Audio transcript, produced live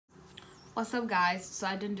What's up guys? So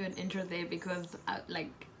I didn't do an intro there because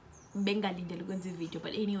like video,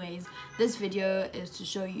 but anyways, this video is to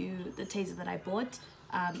show you the taser that I bought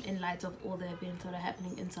in light of all the events that are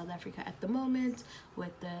happening in South Africa at the moment,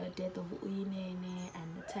 with the death of Uyinene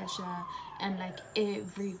and Natasha and like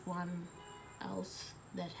everyone else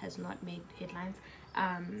that has not made headlines.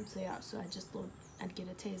 So yeah, so I just thought I'd get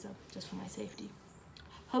a taser just for my safety.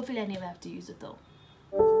 Hopefully I never have to use it though.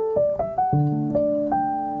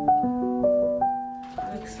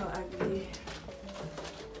 Looks so ugly.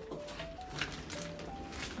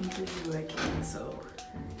 I'm busy working, so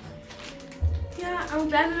yeah, I'm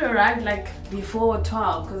glad it arrived like before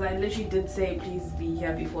 12, because I literally did say please be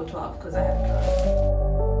here before 12 because I have class.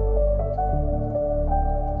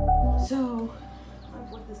 So I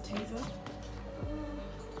bought this taser.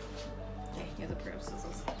 Okay, here's a pair of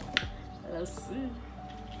scissors. Let's see.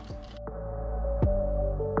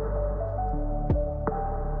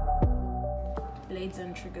 Blades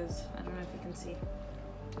and triggers. I don't know if you can see.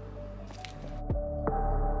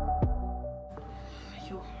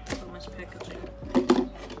 Yo, so much packaging.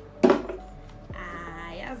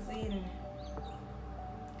 Yes,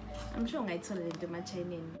 I'm sure I told it to my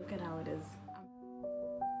chain in. Look at how it is.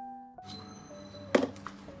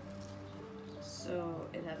 So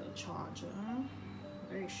it has a charger,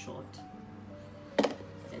 very short.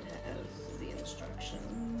 It has the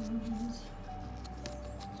instructions.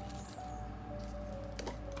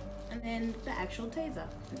 And then the actual taser.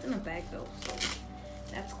 It's in a bag though, so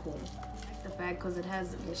that's cool. I like the bag because it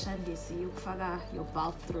has the shandisi. You faga your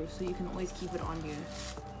belt through, so you can always keep it on you.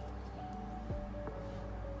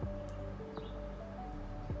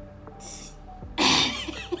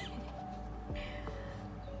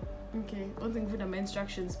 Okay, one thing for the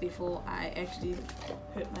instructions before I actually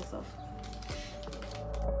hurt myself.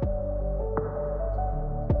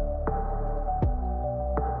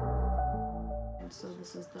 So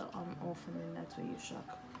this is the on off, and then that's where you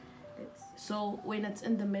shock. So when it's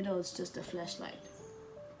in the middle, it's just a flashlight.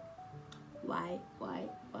 Why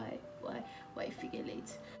figure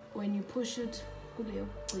late? When you push it,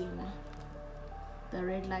 the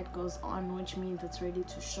red light goes on, which means it's ready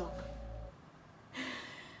to shock.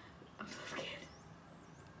 I'm so scared.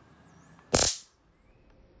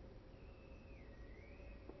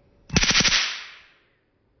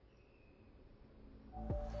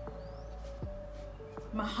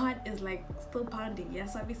 My heart is like still pounding.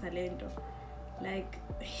 Yes, I be salento. Like,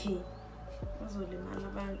 hey, serious.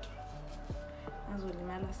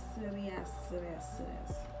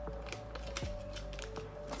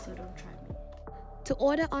 So don't try me. To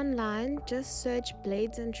order online, just search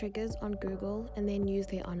Blades and Triggers on Google and then use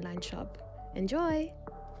their online shop. Enjoy!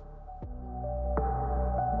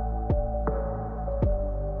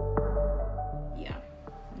 Yeah,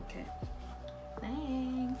 okay.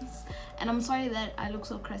 Thanks. And I'm sorry that I look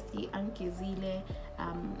so crusty. I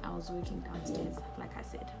was working downstairs, like I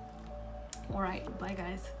said. Alright, bye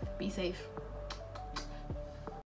guys. Be safe.